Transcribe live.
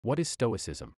What is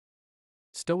Stoicism?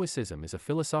 Stoicism is a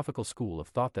philosophical school of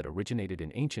thought that originated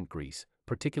in ancient Greece,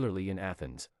 particularly in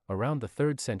Athens, around the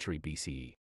 3rd century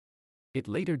BCE. It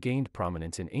later gained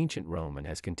prominence in ancient Rome and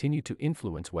has continued to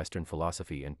influence Western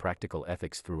philosophy and practical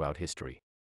ethics throughout history.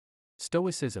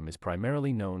 Stoicism is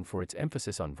primarily known for its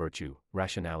emphasis on virtue,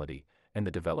 rationality, and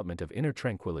the development of inner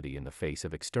tranquility in the face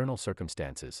of external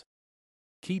circumstances.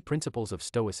 Key principles of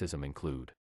Stoicism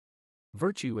include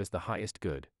virtue as the highest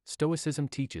good. Stoicism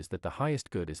teaches that the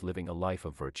highest good is living a life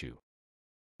of virtue.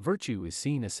 Virtue is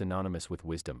seen as synonymous with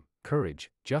wisdom, courage,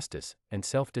 justice, and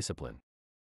self-discipline.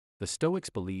 The Stoics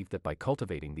believed that by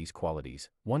cultivating these qualities,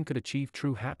 one could achieve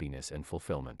true happiness and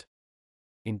fulfillment.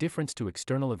 Indifference to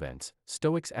external events.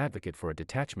 Stoics advocate for a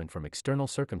detachment from external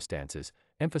circumstances,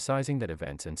 emphasizing that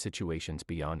events and situations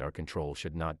beyond our control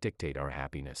should not dictate our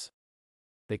happiness.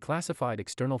 They classified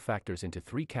external factors into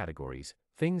 3 categories: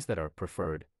 things that are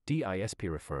preferred,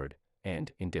 dispreferred,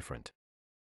 and indifferent.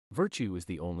 Virtue is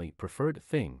the only preferred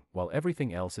thing, while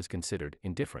everything else is considered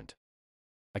indifferent.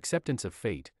 Acceptance of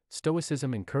fate.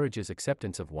 Stoicism encourages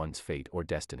acceptance of one's fate or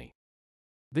destiny.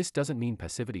 This doesn't mean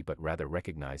passivity but rather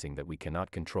recognizing that we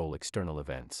cannot control external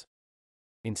events.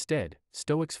 Instead,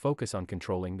 Stoics focus on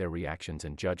controlling their reactions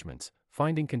and judgments,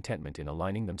 finding contentment in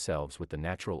aligning themselves with the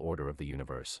natural order of the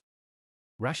universe.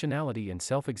 Rationality and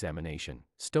self-examination.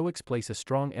 Stoics place a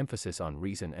strong emphasis on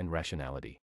reason and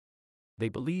rationality. They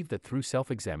believe that through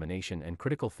self-examination and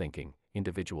critical thinking,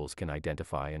 individuals can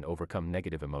identify and overcome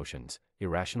negative emotions,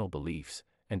 irrational beliefs,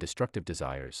 and destructive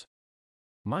desires.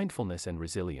 Mindfulness and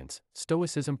resilience.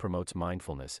 Stoicism promotes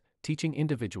mindfulness, teaching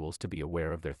individuals to be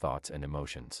aware of their thoughts and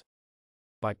emotions.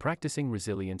 By practicing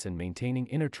resilience and maintaining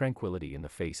inner tranquility in the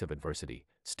face of adversity,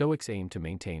 Stoics aim to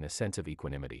maintain a sense of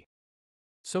equanimity.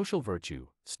 Social virtue.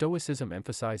 Stoicism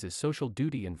emphasizes social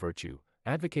duty and virtue,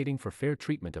 advocating for fair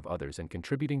treatment of others and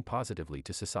contributing positively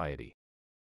to society.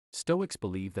 Stoics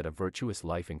believe that a virtuous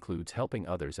life includes helping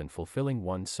others and fulfilling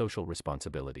one's social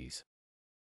responsibilities.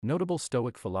 Notable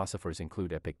Stoic philosophers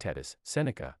include Epictetus,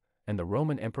 Seneca, and the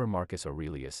Roman Emperor Marcus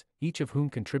Aurelius, each of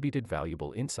whom contributed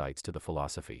valuable insights to the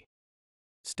philosophy.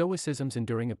 Stoicism's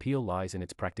enduring appeal lies in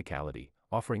its practicality,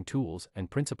 offering tools and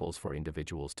principles for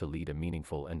individuals to lead a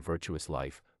meaningful and virtuous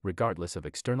life, regardless of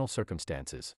external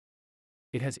circumstances.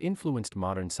 It has influenced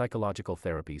modern psychological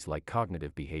therapies like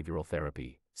cognitive behavioral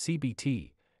therapy,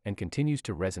 CBT, and continues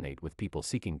to resonate with people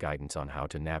seeking guidance on how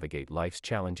to navigate life's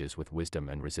challenges with wisdom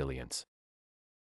and resilience.